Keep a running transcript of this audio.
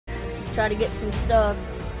try to get some stuff.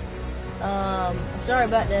 I'm sorry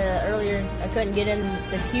about the earlier. I couldn't get in.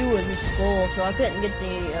 The queue was just full, so I couldn't get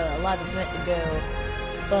the live event to go.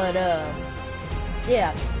 But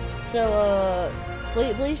yeah. So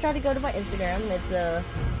please try to go to my Instagram. It's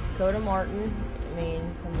Coda Martin. I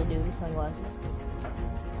mean, from the dude with sunglasses.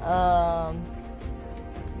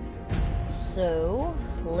 So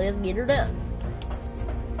let's get her done.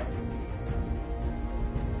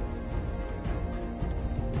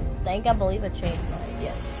 I believe I changed mine.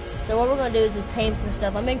 Yeah. So what we're gonna do is just tame some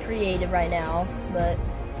stuff. I'm in creative right now, but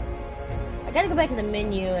I gotta go back to the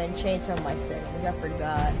menu and change some of my settings. I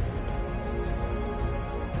forgot.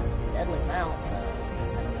 Deadly mounts.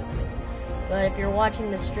 But if you're watching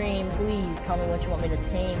the stream, please tell me what you want me to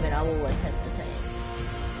tame, and I will attempt to tame.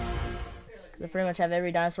 Because I pretty much have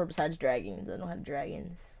every dinosaur besides dragons. I don't have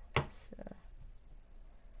dragons. So.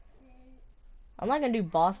 I'm not gonna do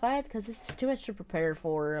boss fights because this is too much to prepare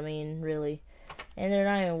for. I mean, really. And they're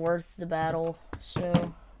not even worth the battle,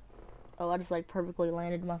 so... Oh, I just, like, perfectly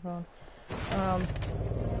landed my phone.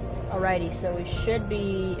 Alrighty, so we should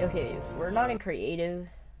be... Okay, we're not in creative.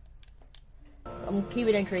 I'm gonna keep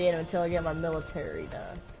it in creative until I get my military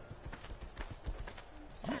done.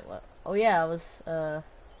 Oh, yeah, I was,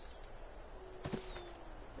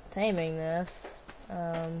 taming this.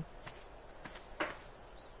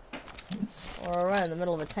 We're right in the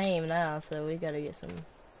middle of a tame now, so we gotta get some...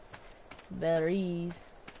 batteries.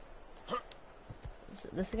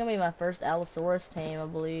 This is gonna be my first Allosaurus tame, I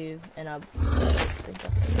believe, and I think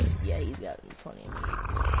yeah, he's got plenty of meat.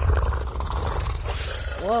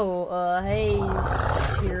 Whoa, hey,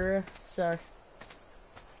 Kira, sorry.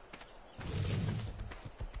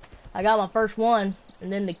 I got my first one,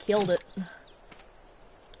 and then they killed it.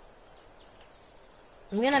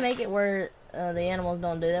 I'm gonna make it where the animals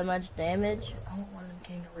don't do that much damage. I want one of them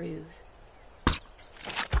kangaroos.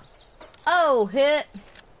 Oh, hit!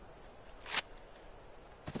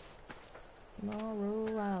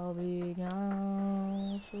 Tomorrow I'll be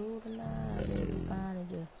gone, so tonight it'll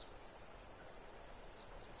find you.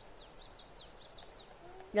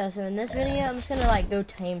 Yeah, so in this video, I'm just gonna like go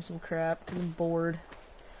tame some crap, 'cause I'm bored.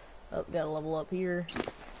 Oh, gotta level up here.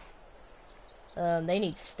 They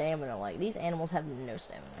need stamina, like, these animals have no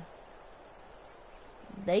stamina.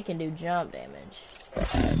 They can do jump damage.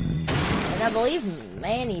 And I believe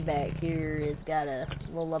Manny back here has got to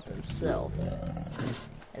roll up himself.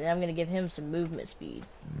 And then I'm going to give him some movement speed.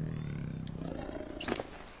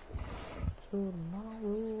 So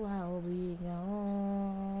tomorrow I'll be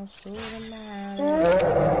gone. So tonight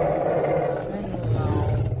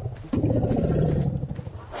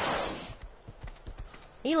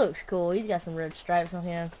he looks cool. He's got some red stripes on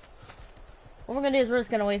him. What we're going to do is we're just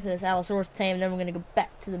going to wait for this Allosaurus to tame. Then we're going to go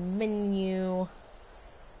back to the menu.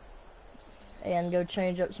 And go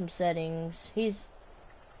change up some settings. He's...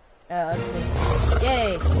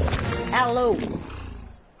 yay! Allo!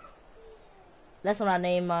 That's what I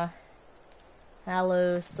named my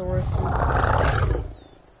Allosauruses.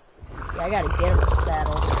 Yeah, I gotta get him a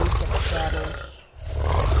saddle. Speaking of saddles.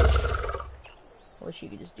 I wish you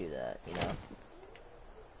could just do that, you know?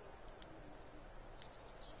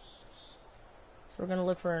 So we're gonna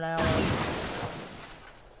look for an Allo.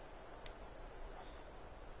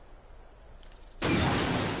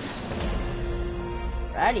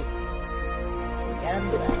 Righty. So we got him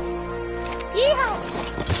set. Yeehaw!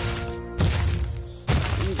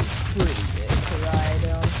 He's pretty good to ride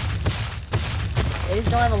on. They just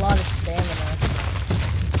don't have a lot of stamina.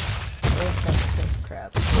 They're such a piece of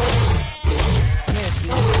crap. Come here,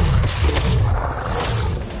 see,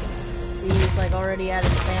 he's like already out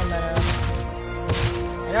of stamina.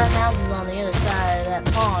 And our house is on the other side of that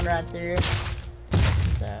pond right there.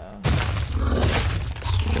 So...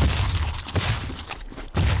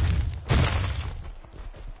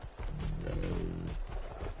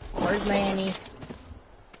 Where's Manny?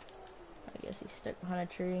 I guess he's stuck behind a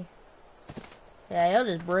tree. Yeah, he'll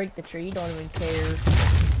just break the tree. He don't even care.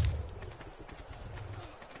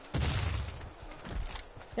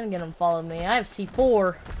 It's gonna get him to follow me. I have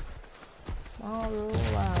C4. Tomorrow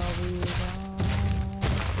I'll be gone.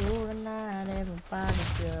 So tonight everybody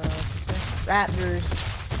just Raptors.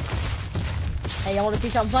 Hey, y'all wanna see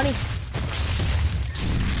something funny?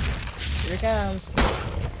 Here it comes.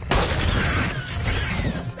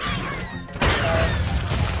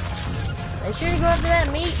 Make sure you go after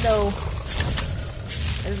that meat, though.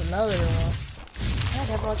 There's another one. I have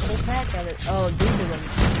like a little pack of it. Oh, these are them.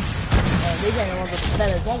 Oh, these ain't the ones with the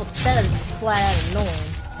feathers. One with the feathers is flat out annoying.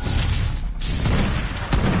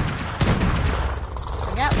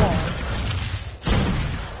 I got one.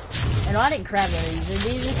 And no, I didn't grab none of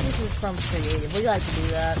these. This is from creative. We like to do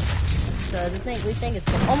that. because we think it's.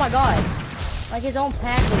 Oh my god! Like his own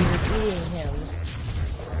pack leader eating him.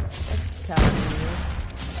 That's kind of weird.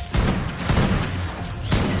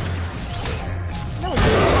 No, it's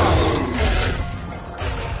not.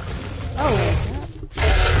 Oh.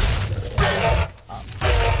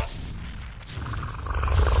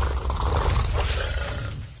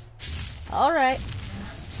 Alright,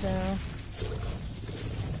 so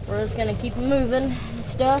we're just gonna keep moving and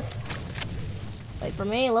stuff. Wait for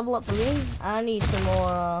me, level up for me. I need some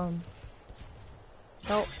more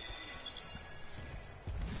help.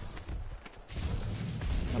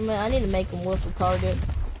 I need to make him whistle target.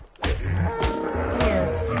 Here.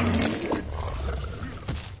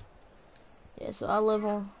 Yeah, so I live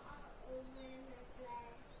on.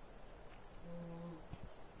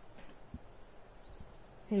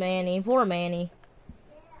 Manny, poor Manny.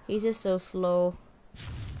 He's just so slow.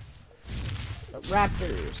 The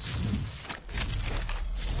Raptors.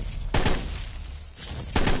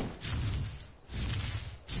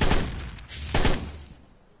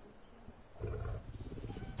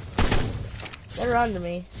 They're under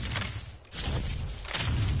me.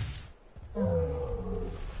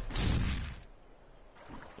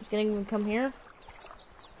 Just getting them to come here.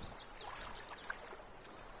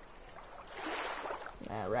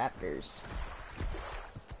 Raptors.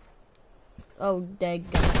 Oh, dang.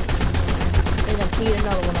 They're gonna feed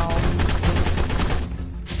another one off.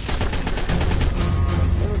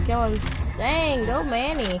 They were killing. Dang, go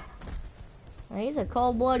Manny. He's a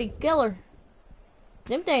cold-blooded killer.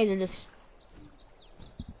 Them things are just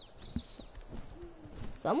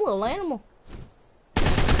some little animal.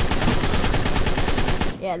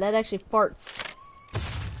 Yeah, that actually farts.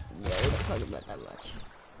 Yeah, we don't talk about that much.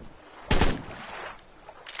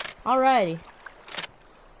 Alrighty.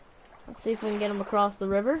 Let's see if we can get them across the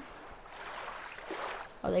river.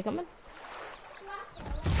 Are they coming?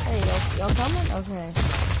 Hey, y'all coming? Okay.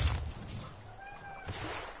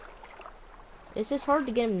 It's just hard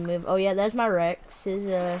to get him to move. Oh yeah, that's my Rex. His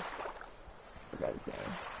I forgot his name.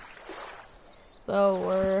 So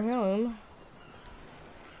we're home.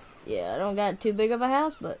 Yeah, I don't got too big of a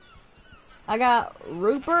house, but I got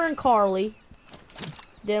Rupert and Carly.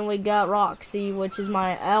 Then we got Roxy, which is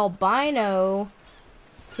my albino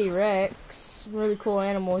T-Rex. Really cool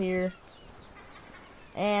animal here.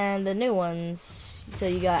 And the new ones. So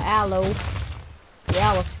you got Aloe, the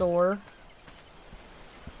Allosaur.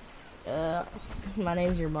 My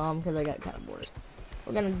name's your mom because I got kind of bored.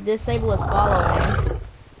 We're gonna disable his following.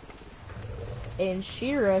 And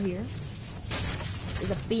Shira here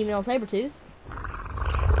is a female Sabertooth.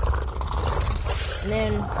 And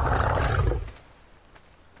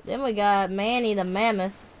then we got Manny the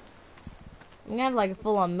Mammoth. I'm gonna have like a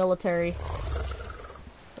full-on military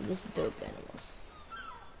of this dope animals.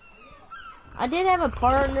 I did have a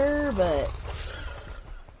partner, but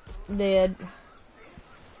dead.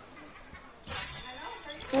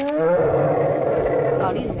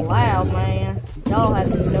 God, he's loud, man. Y'all have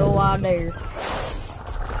no idea.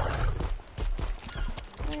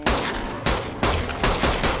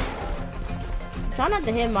 Try not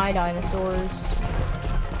to hit my dinosaurs.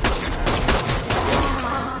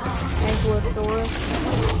 Ankylosaurus.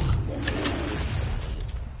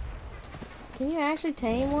 Can you actually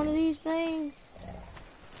tame one of these things?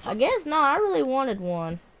 I guess not. I really wanted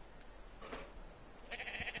one.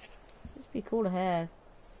 It'd be cool to have.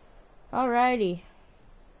 Alrighty.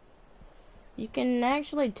 You can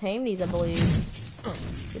actually tame these, I believe.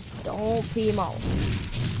 Just don't pee them off.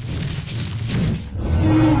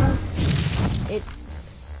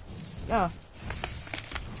 It's... oh.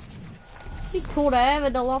 It'd be cool to have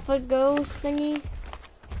a Dilophosaurus thingy.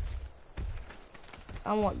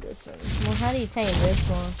 I want this one. Well, how do you tame this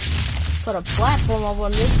one? Put a platform up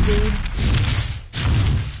on this dude.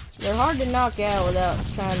 They're hard to knock out without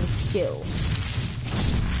trying to kill.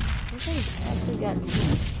 I think actually got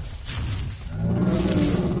two.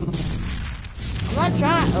 I'm not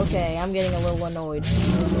trying. Okay, I'm getting a little annoyed.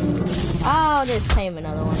 I'll just tame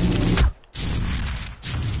another one.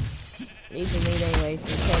 These are neat anyway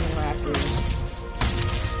for taming raptors.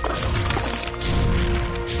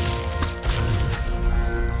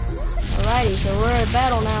 Alrighty, so we're at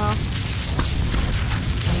battle now.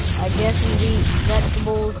 I guess you eat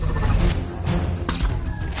vegetables.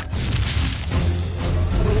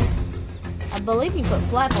 I believe you put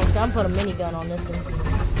platforms. I'm put a minigun on this one.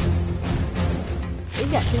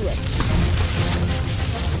 He's got two weapons.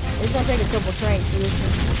 It's gonna take a couple tranks for this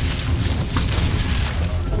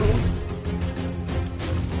one.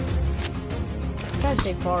 Try to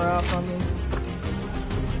stay far out from him.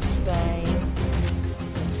 Bang.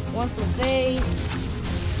 One for the face.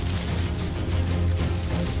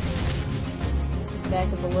 back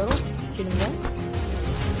up a little. Shoot him again.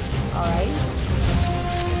 Alright.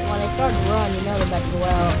 When they start to run, you know they're about to go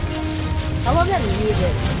out. I love that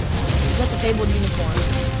music. Is that the fabled unicorn?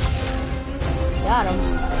 Got him.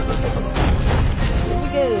 Here we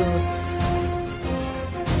go.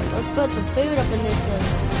 Let's put some food up in this one.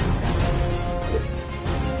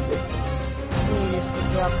 Let me just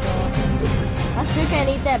drop down. I still can't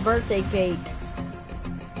eat that birthday cake.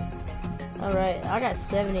 Alright, I got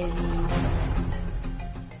 70 of these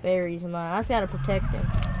berries in mine. I just gotta protect him.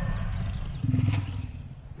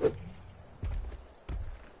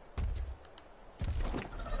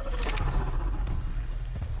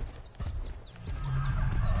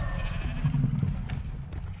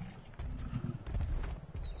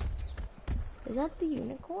 Is that the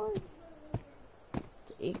unicorn?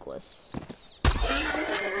 It's Equus.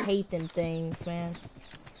 I hate them things, man.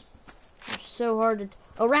 They're so hard to...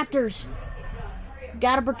 Oh, raptors!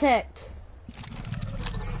 Gotta protect.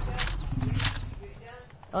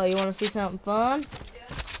 Oh, you wanna see something fun?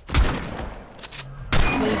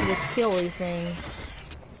 Well, you can just kill these things.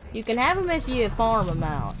 You can have them if you farm them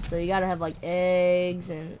out. So you gotta have like eggs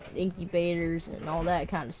and incubators and all that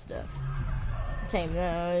kind of stuff. Tame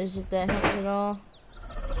those if that helps at all.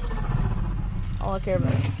 All I care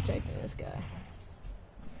about is protecting this guy.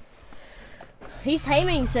 He's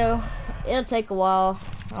taming, so it'll take a while.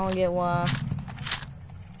 I don't get why.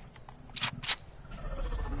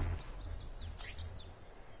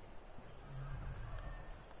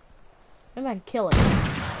 Maybe I can kill it.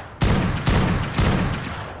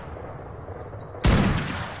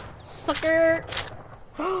 Sucker!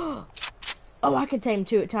 Oh, I can tame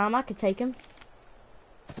two at a time. I could take him.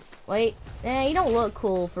 Wait, you don't look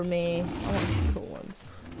cool for me. I want some cool ones.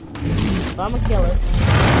 But I'm gonna kill it.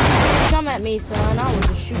 Come at me, son. I will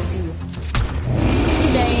just shoot you. Shoot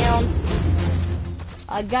you down.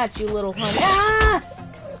 I got you, little honey. Ah!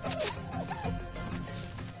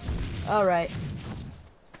 Alright.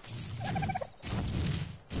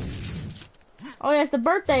 Oh, yeah, it's the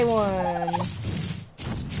birthday one.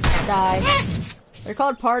 Die. They're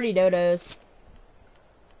called party dodos.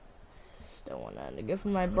 Don't want that to go for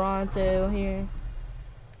my Bronto here.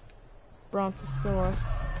 Brontosaurus.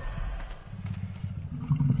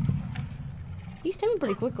 He's taming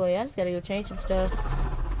pretty quickly. I just gotta go change some stuff.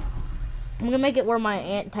 I'm gonna make it where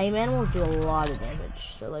my tame animals do a lot of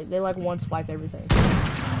damage. So like they like one swipe everything.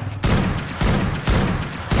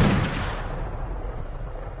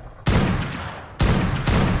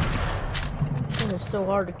 They're so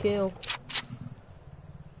hard to kill.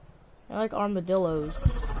 I like armadillos.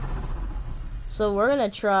 So we're gonna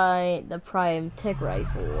try the Prime Tech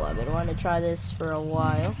Rifle. I've been wanting to try this for a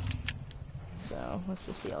while. So let's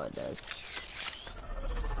just see how it does.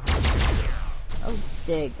 Oh,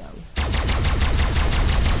 daggum.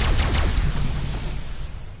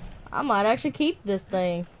 I might actually keep this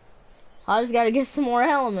thing. I just gotta get some more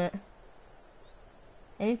element.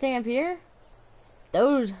 Anything up here?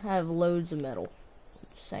 Those have loads of metal.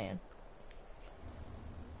 Just saying.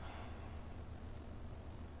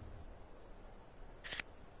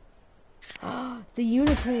 The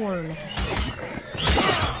unicorn.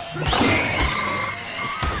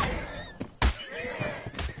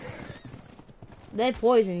 They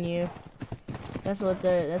poison you. That's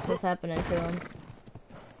what's happening to them.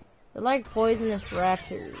 They're like poisonous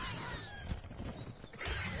raptors.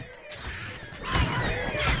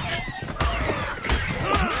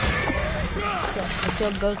 I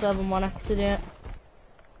killed both of them on accident.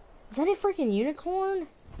 Is that a freaking unicorn?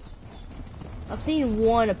 I've seen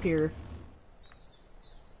one appear.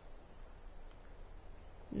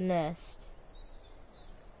 Nest.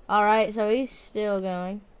 Alright, so he's still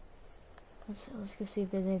going. Let's go see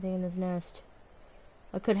if there's anything in this nest.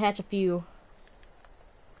 I could hatch a few.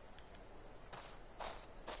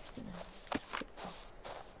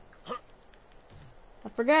 I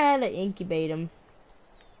forgot how to incubate them.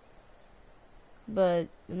 But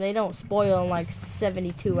they don't spoil in like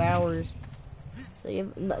 72 hours. So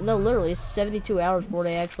you have, no, literally 72 hours before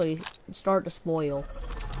they actually start to spoil.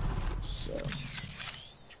 So.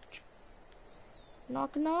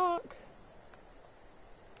 Knock knock.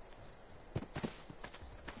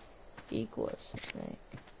 Equus, I think.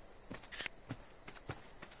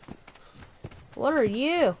 What are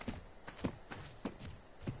you?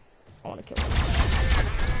 I want to kill him.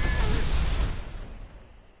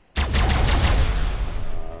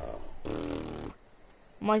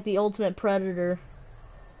 I'm like the ultimate predator,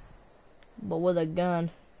 but with a gun.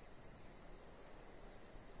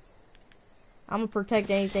 I'm gonna protect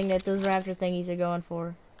anything that those raptor thingies are going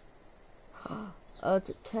for. Oh, it's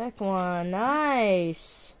a tech one.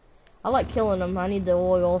 Nice. I like killing them. I need the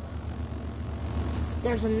oil.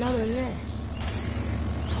 There's another nest.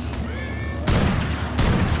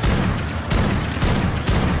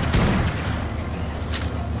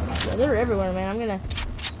 Yeah, they're everywhere, man. I'm gonna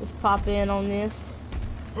just pop in on this.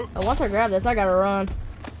 Oh, once I grab this, I gotta run.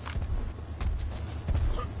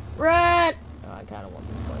 Run! Oh, I kinda want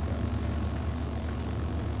this part done.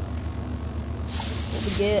 What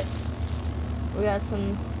we get? We got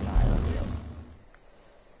some... No, I don't need them.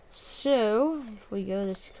 So, if we go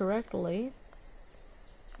this correctly,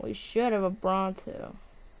 we should have a Bronto.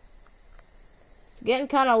 It's getting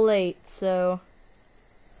kind of late, so...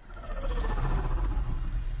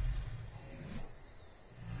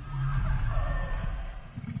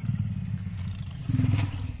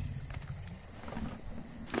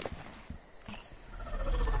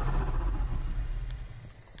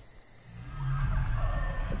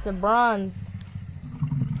 It's a bronze.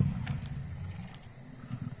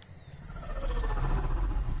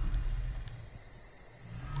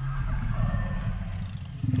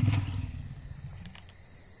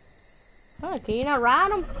 Oh, can you not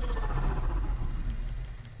ride them?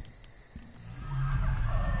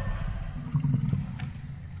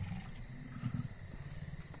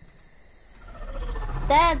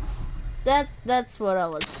 That's what I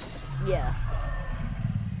was, yeah.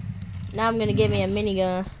 Now I'm gonna get me a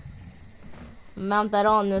minigun. Mount that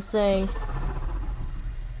on this thing.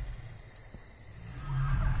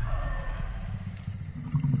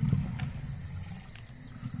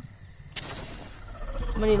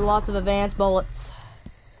 I'm gonna need lots of advanced bullets.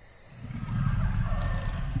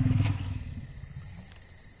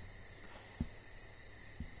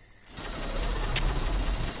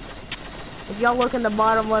 If y'all look in the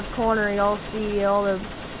bottom left corner, y'all see all the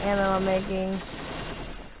ammo I'm making.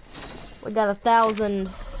 We got 1,000.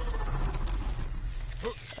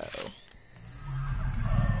 Uh-oh.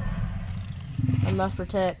 I must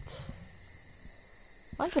protect.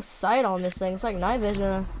 I like the sight on this thing. It's like night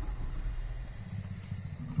vision.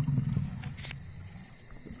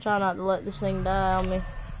 Try not to let this thing die on me.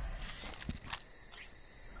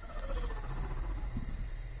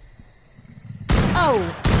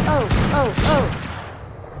 Oh! Oh! Oh! Oh!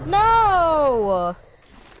 No!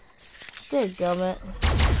 Dadgummit.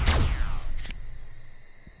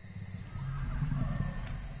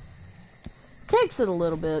 Takes it a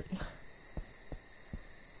little bit.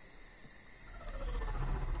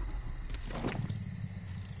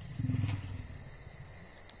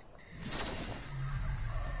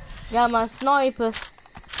 Got my sniper.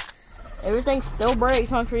 Everything still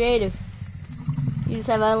breaks on creative. You just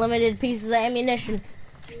have unlimited pieces of ammunition.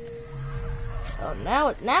 Oh,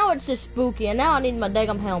 now it's just spooky, and now I need my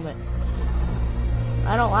daggum helmet.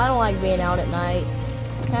 I don't like being out at night.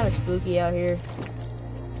 It's kind of spooky out here.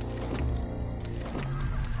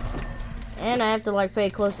 And I have to like pay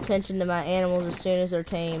close attention to my animals as soon as they're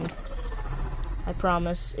tamed. I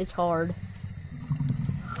promise, it's hard.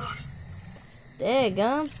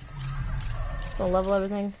 Daggum. Gonna level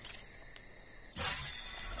everything.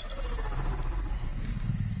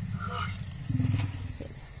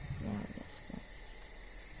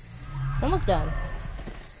 It's almost done.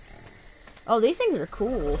 Oh, these things are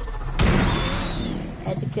cool.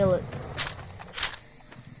 Had to kill it.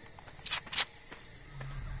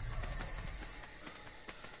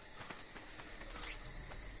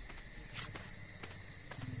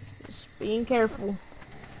 Just being careful.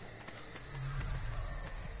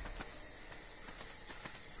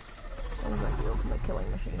 Sounds like the ultimate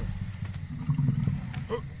killing machine.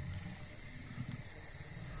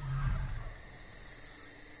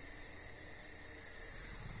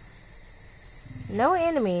 No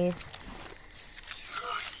enemies.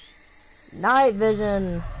 Night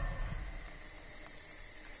vision.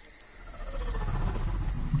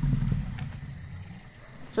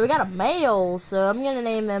 So we got a male, so I'm gonna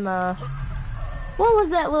name him, what was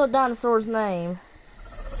that little dinosaur's name?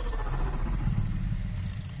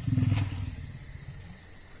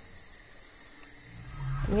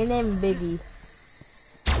 I'm gonna name him Biggie.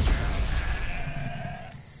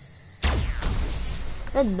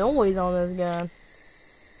 That noise on this gun.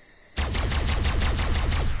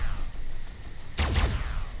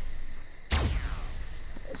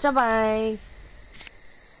 Somebody.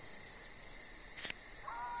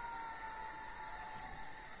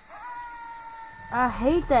 I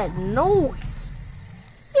hate that noise.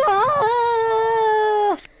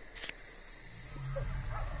 Ah!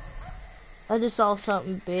 I just saw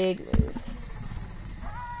something big move.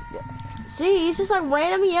 See, he's just like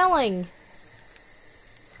random yelling.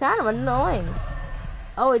 It's kind of annoying.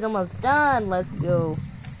 Oh, he's almost done. Let's go.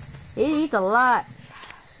 He eats a lot.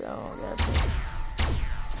 So,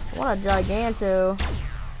 I want a Giganto.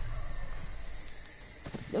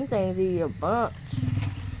 things eat you a bunch.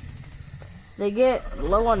 They get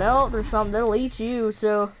low on health or something, they'll eat you,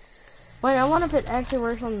 so... Wait, I wonder if it actually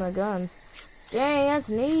works on the guns. Dang, that's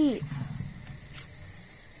neat.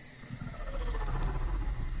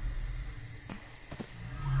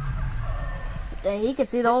 Dang, he could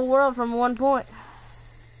see the whole world from one point.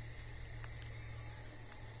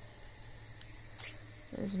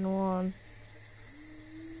 There's one.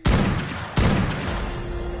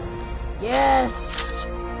 Yes!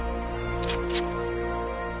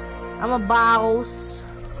 I'm a boss.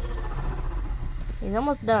 He's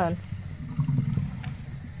almost done.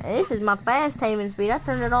 And this is my fast taming speed. I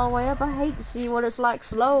turned it all the way up. I hate to see what it's like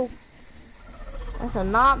slow. That's a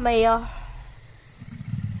nightmare.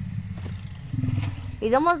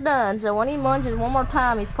 He's almost done, so when he munches one more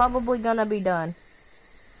time, he's probably gonna be done.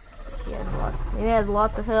 He has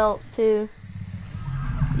lots of health too.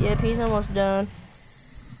 Yep, he's almost done.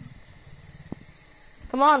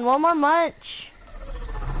 Come on, one more munch.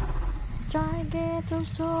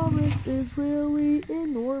 Gigantosaurus is really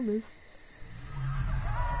enormous.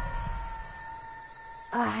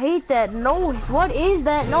 I hate that noise. What is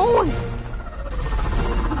that noise?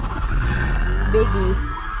 Biggie.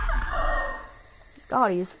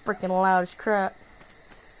 God, he's freaking loud as crap.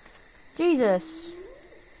 Jesus.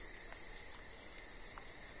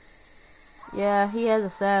 Yeah, he has a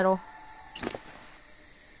saddle.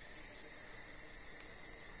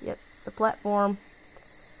 Yep, the platform.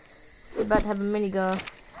 He's about to have a minigun.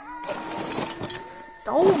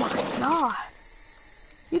 Oh my god.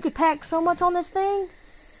 You could pack so much on this thing?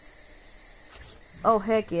 Oh,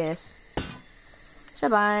 heck yes.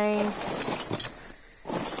 Shebang.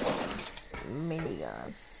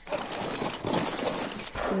 Minigun.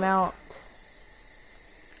 Mount.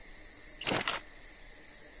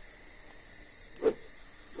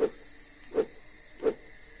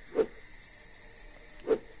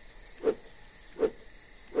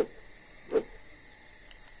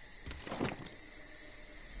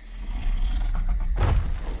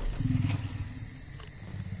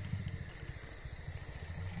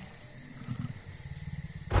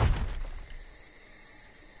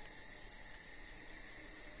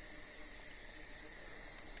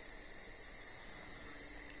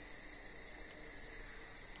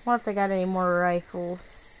 What if they got any more rifles?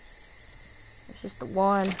 It's just the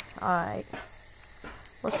one. Alright.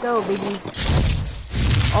 Let's go, Biggie.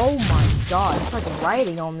 Oh my god, it's like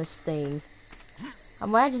riding on this thing.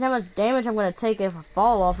 Imagine how much damage I'm gonna take if I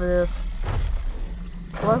fall off of this.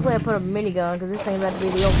 Luckily I put a minigun, because this thing's about to be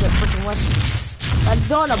the ultimate freaking weapon. Let's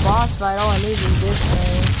go in a boss fight, all I need is this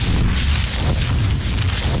thing.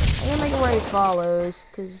 I'm gonna make it where he follows,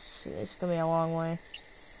 because it's gonna be a long way.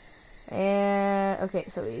 And, okay,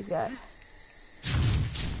 so he's got...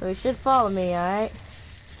 So he should follow me, alright?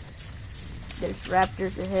 There's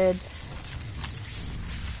raptors ahead.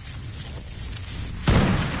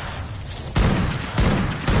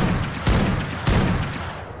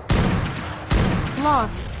 Come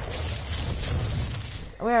on.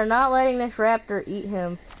 We are not letting this raptor eat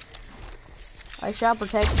him. I shall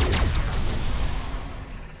protect you.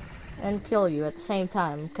 And kill you at the same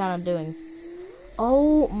time. I'm kind of doing...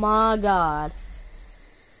 Oh my god.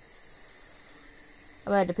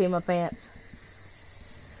 I'm about to pee my pants.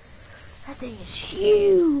 That thing is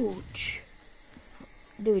huge.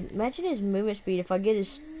 Dude, imagine his movement speed if I get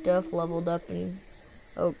his stuff leveled up and...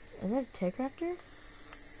 Oh, is that a tech raptor?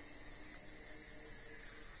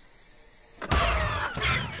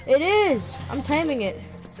 It is! I'm taming it.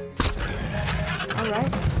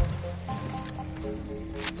 Alright.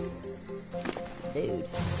 Dude.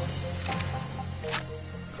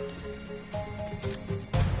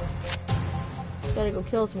 Gotta go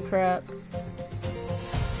kill some crap.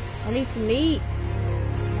 I need some meat.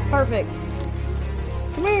 Perfect.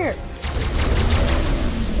 Come here.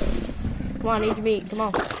 Come on, I need your meat. Come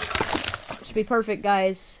on. This should be perfect,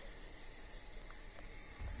 guys.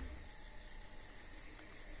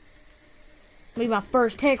 Be my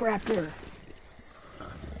first tech raptor.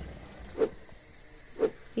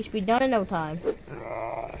 He should be done in no time.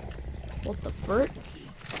 What the frick?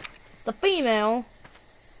 It's a female,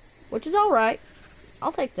 which is alright.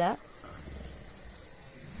 I'll take that.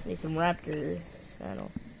 Need some raptor saddle.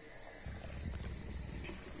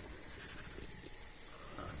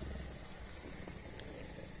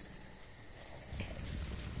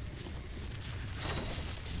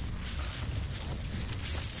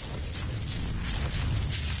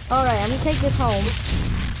 Alright, I'm gonna take this home.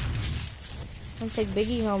 I'm gonna take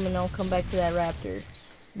Biggie home and I'll come back to that raptor.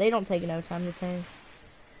 They don't take no time to tame.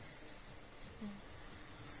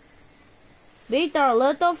 Beat our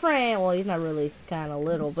little friend. Well, he's not really kind of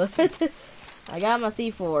little, but I got my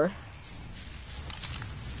C4.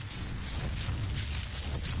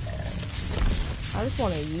 I just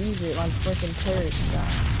want to use it on freaking turret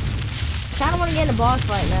stuff. Kind of want to get in a boss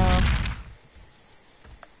fight now.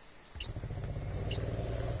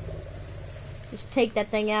 Just take that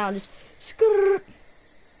thing out and just skrrr.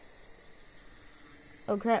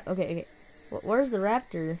 Oh crap! Okay, okay. Where's the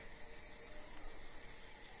raptor?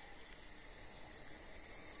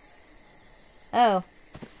 Oh,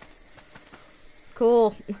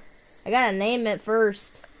 cool. I gotta name it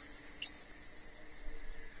first.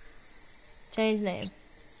 Change name.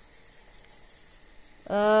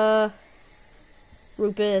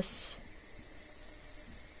 Rupus.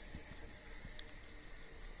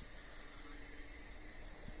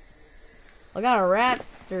 I got a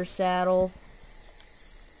raptor saddle.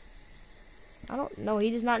 I don't know,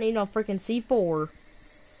 he does not need no freaking C4.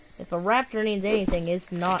 If a raptor needs anything,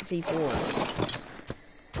 it's not C4.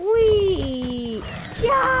 Whee!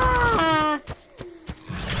 Yeah!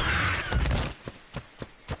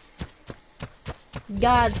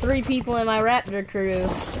 God, 3 people in my raptor crew.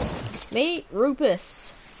 Me,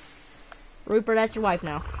 Rupus. Rupert, that's your wife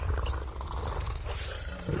now.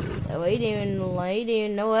 We didn't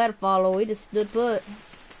even know how to follow. We just stood put.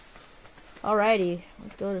 Alrighty,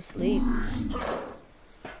 let's go to sleep.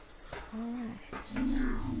 Alright.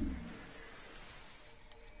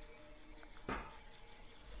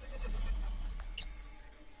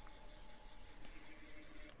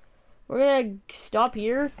 We're gonna stop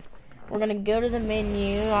here. We're gonna go to the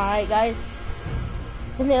menu. Alright, guys.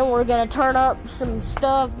 And then we're gonna turn up some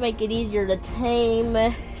stuff, make it easier to tame,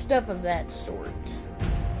 stuff of that sort.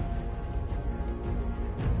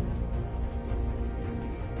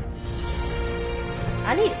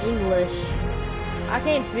 I need English. I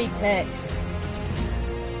can't speak text.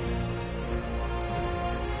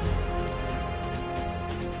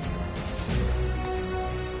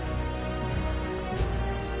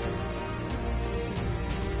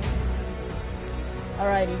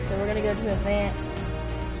 Alrighty, so we're gonna go to event.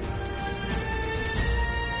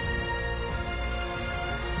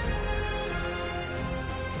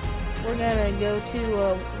 We're gonna go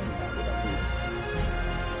to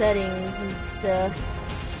settings and stuff.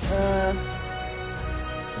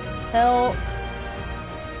 Help.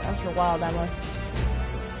 That's for wild ammo.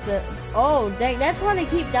 So, oh, dang, that's why they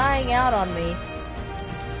keep dying out on me.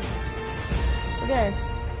 We're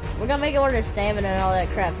gonna make it where their stamina and all that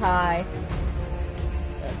crap's high.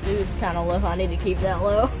 Food's kind of low. I need to keep that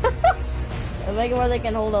low. And make it where they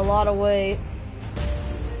can hold a lot of weight.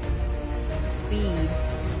 Speed.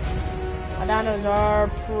 My dinos are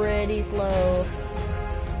pretty slow.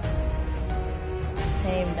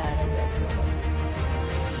 Tame dinos.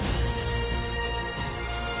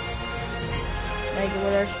 Make it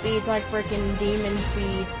where their speed's like freaking demon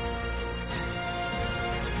speed.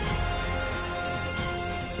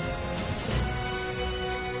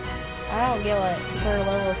 I don't get what per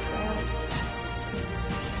level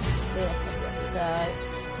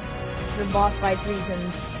for boss fights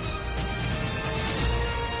reasons.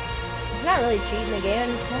 It's not really cheating the game,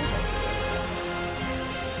 it's nothing.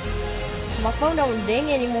 My phone don't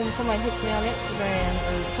ding anymore when somebody hits me on Instagram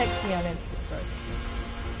or texts me on Instagram. Sorry.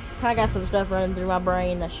 I got some stuff running through my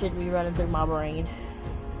brain that shouldn't be running through my brain.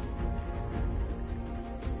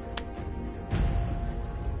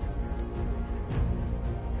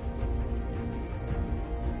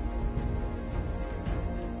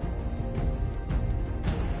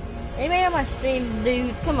 Anybody on my stream,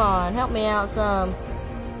 dudes, come on, help me out some.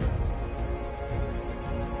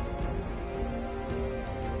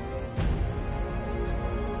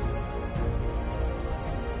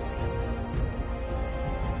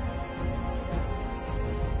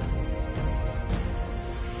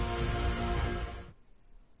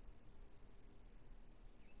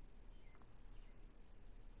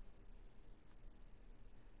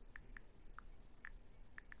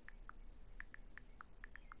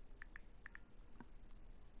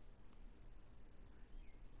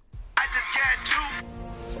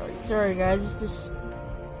 Sorry guys, it's just...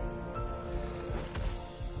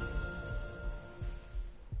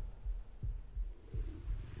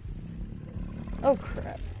 Oh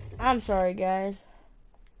crap. I'm sorry guys.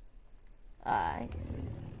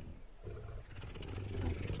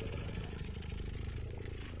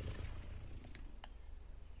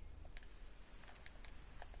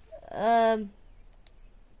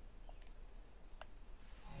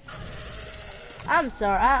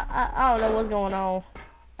 sorry, I don't know what's going on.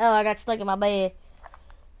 Oh, I got stuck in my bed.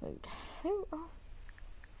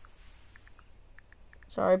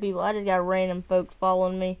 Sorry, people. I just got random folks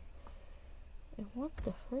following me. What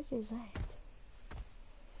the frick is that?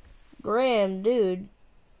 Graham, dude,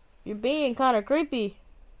 you're being kind of creepy.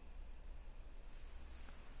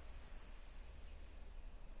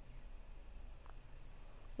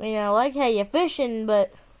 I mean, I like how you're fishing,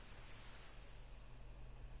 but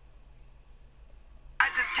I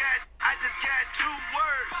just got 2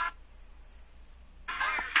 words.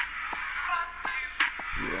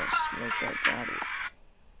 yes, look, I got it.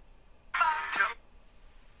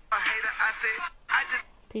 A hater, I said, I just.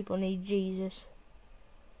 People need Jesus.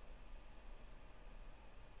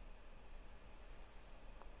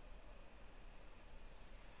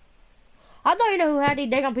 I don't even know who how these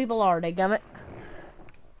daggum people are, dadgummit.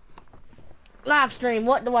 Live stream,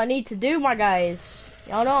 what do I need to do, my guys?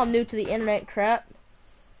 Y'all know I'm new to the internet crap.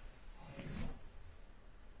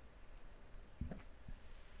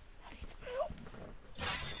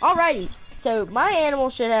 Alrighty, so my animal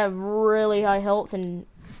should have really high health and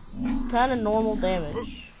kind of normal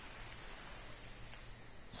damage.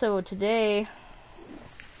 So today,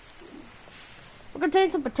 we're gonna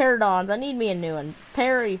take some pterodons. I need me a new one.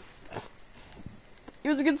 Perry. He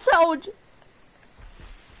was a good salvage.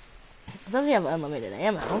 Because we have unlimited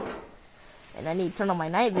ammo. And I need to turn on my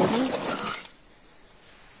night vision.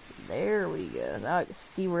 There we go. Now I can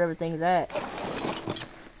see where everything's at. So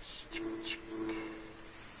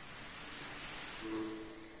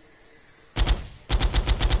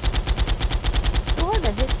hard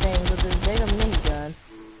to hit things with this big minigun.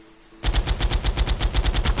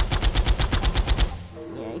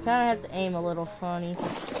 Yeah, you kind of have to aim a little funny.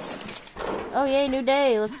 Oh yay, new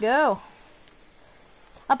day, let's go.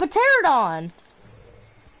 A pterodon!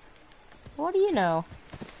 What do you know?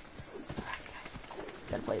 Alright guys,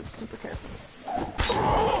 gotta play this super carefully.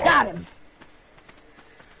 Got him!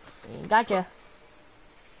 Gotcha.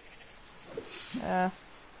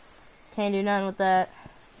 Can't do nothing with that.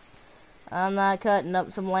 I'm not cutting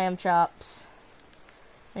up some lamb chops.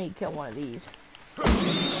 I need to kill one of these.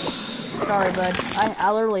 Sorry bud,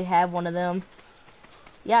 I literally have one of them.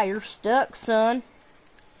 Yeah, you're stuck, son.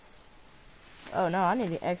 Oh no, I need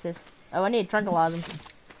to exit. Oh, I need to tranquilize him.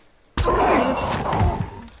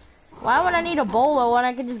 Why would I need a bolo when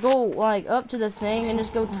I could just go like up to the thing and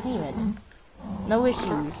just go tame it? No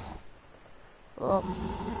issues. Well,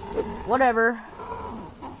 whatever.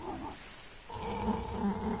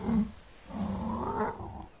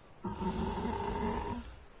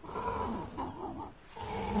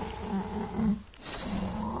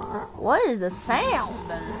 What is the sound?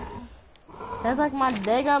 Sounds like my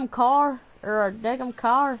daggum car, or a daggum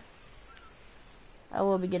car. I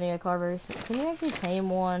will be getting a car very soon. Can you actually tame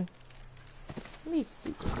one? Let me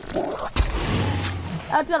see.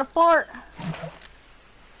 Oh, it's got a fart.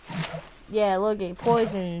 Yeah, look, it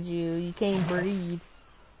poisons you. You can't breathe.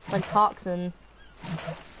 Like toxin.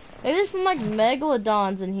 Maybe there's some like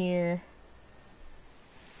megalodons in here.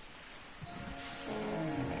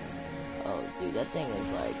 Oh, dude, that thing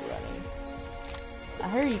is like running. I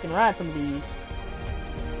hear you can ride some of these.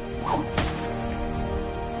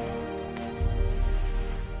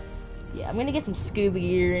 Yeah, I'm gonna get some scuba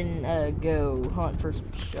gear and go hunt for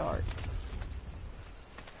some sharks.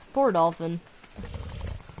 Poor dolphin.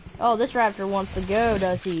 Oh, this raptor wants to go,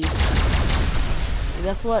 does he?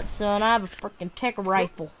 Guess what, son? I have a freaking tech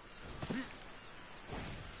rifle.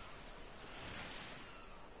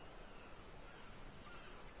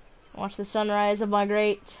 Watch the sunrise of my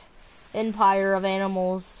great empire of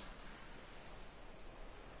animals.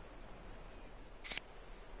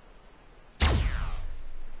 A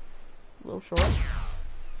little short.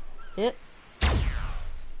 Hit.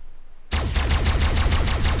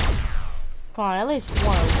 Come on, at least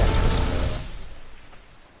one of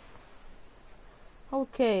them.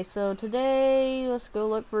 Okay, so today, let's go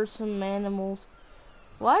look for some animals.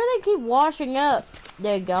 Why do they keep washing up?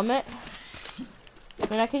 Dadgummit. I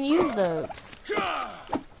mean, I can use those.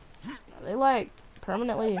 Are they like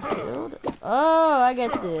permanently killed? Oh, I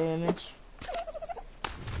get the image.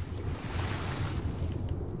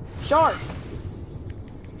 Shark!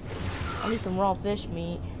 I need some raw fish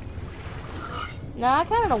meat. No, I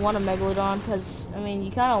kind of don't want a megalodon because, I mean,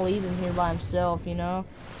 you kind of leave him here by himself, you know?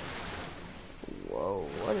 Whoa,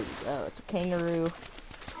 what is, oh, it's a kangaroo.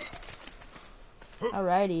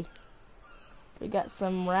 Alrighty. We got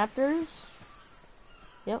some raptors.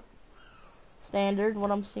 Yep. Standard,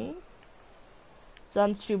 what I'm seeing.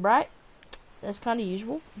 Sun's too bright. That's kind of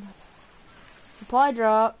usual. Supply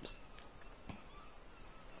drops.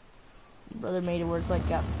 Brother made it where it's like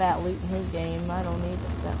got fat loot in his game. I don't need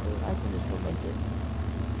that loot. I can just go make it.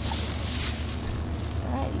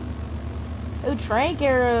 Alright. Oh, trank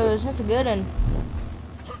arrows. That's a good one.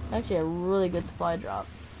 Actually, a really good supply drop.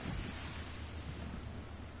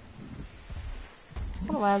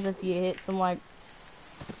 What What happens if you hit some, like...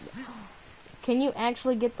 Can you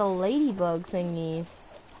actually get the ladybug thingies?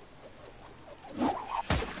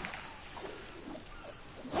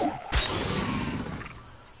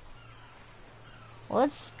 Well,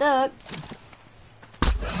 it's stuck.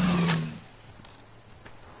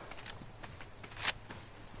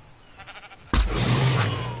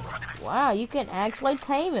 Wow, you can actually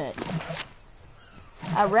tame it.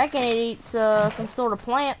 I reckon it eats some sort of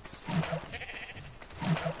plants.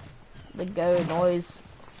 The go noise.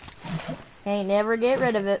 Can't never get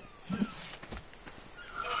rid of it.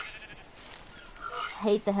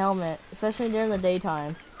 Hate the helmet, especially during the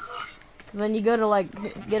daytime. 'Cause when you go to like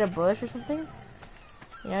get a bush or something,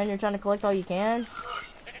 you know, and you're trying to collect all you can.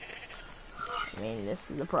 I mean,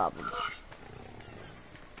 this is the problem.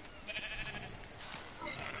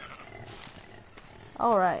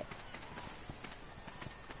 All right.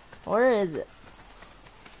 Where is it?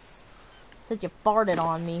 Said you farted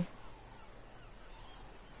on me.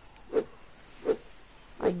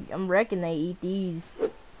 I'm reckon they eat these.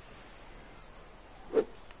 Okay,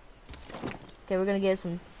 we're gonna get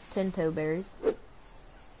some Tinto berries.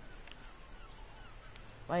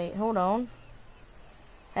 Wait, hold on.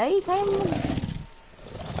 Hey, tame them.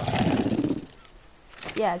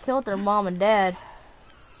 Yeah, I killed their mom and dad.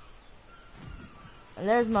 And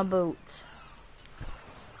there's my boat.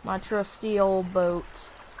 My trusty old boat.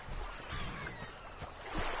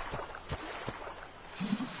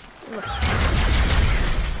 Look.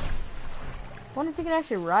 Wonder if you can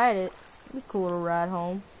actually ride it. It'd be cool to ride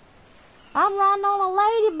home. I'm riding on a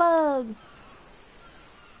ladybug.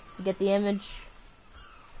 You get the image?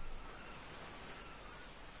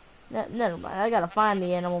 Never mind. I gotta find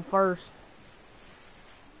the animal first.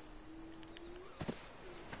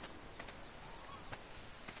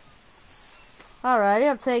 Alright,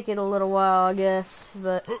 it'll take it a little while, I guess,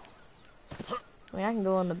 but I mean, I can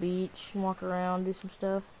go on the beach and walk around, do some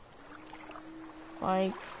stuff.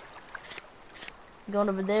 Like going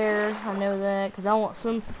over there, I know that, because I want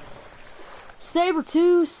some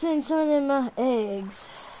saber-tooths and some of my eggs.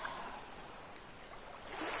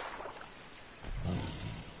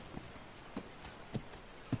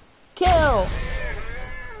 Kill!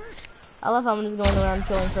 I love how I'm just going around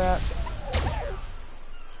killing crap.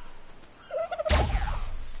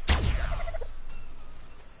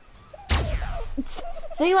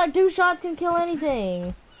 See, like 2 shots can kill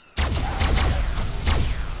anything.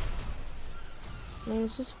 I mean,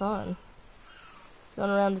 it's just fun.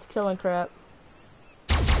 Going around just killing crap.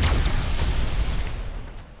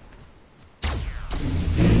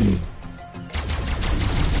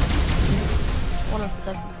 Wonder if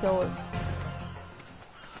I can kill it.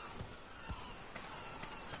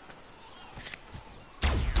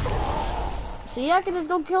 See, I can just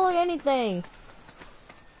go killing anything.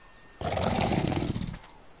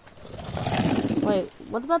 Wait,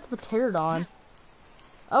 what about the pterodon?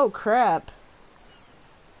 Oh crap.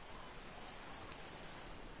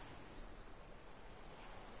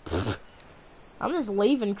 I'm just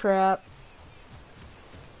leaving crap.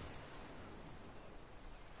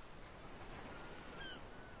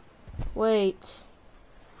 Wait.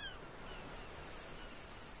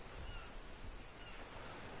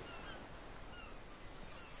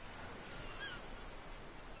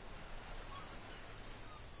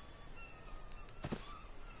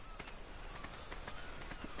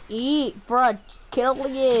 Eat, bro. Kill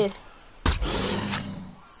you.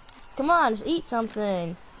 Come on, just eat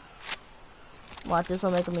something. Watch this,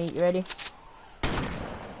 will make them eat. You ready?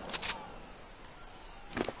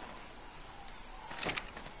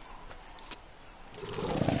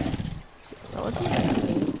 Oh, what's he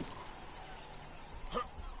making?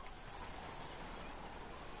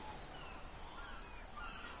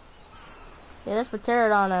 Yeah, that's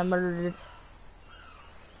Pterodon I murdered.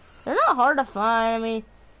 They're not hard to find. I mean,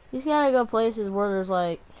 you just gotta go places where there's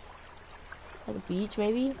like a beach,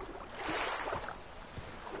 maybe.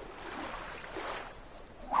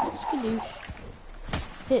 Skadoosh.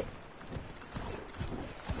 Hit.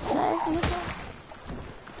 Did I actually hit that?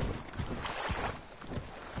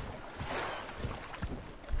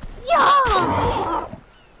 Yeah!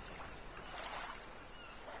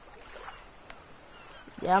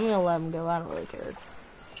 Yeah, I'm gonna let him go. I don't really care.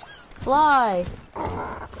 Fly!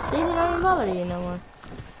 See, they don't even bother you no more.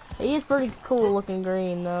 He is pretty cool looking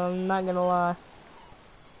green, though. I'm not gonna lie.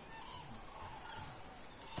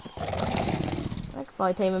 I could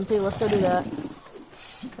probably tame him too. Let's go do that.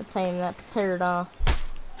 Let's tame that pterodon.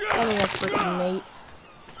 I mean, that's freaking neat.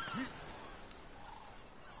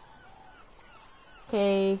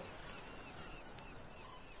 Okay.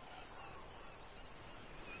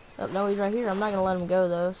 Oh, no, he's right here. I'm not gonna let him go,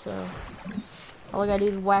 though, so. All I gotta do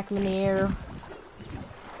is whack him in the air.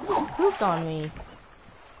 Pooped on me.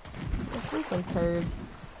 You freaking turd.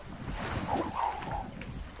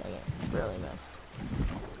 Dang it, really missed.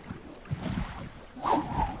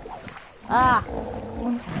 Ah!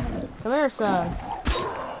 Come here, son.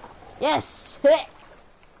 Yes! Hit!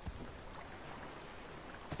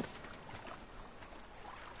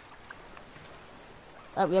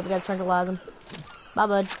 Oh, yep, we gotta tranquilize him. Bye,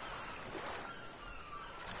 bud.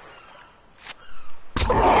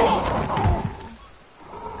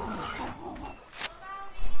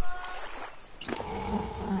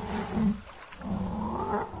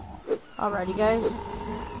 Alrighty, guys.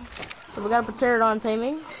 So we got a pterodon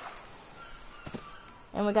taming.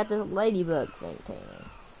 And we got this ladybug thing taming.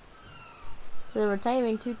 So we're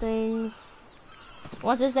taming two things.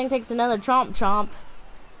 Once this thing takes another chomp chomp,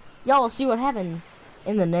 y'all will see what happens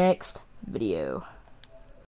in the next video.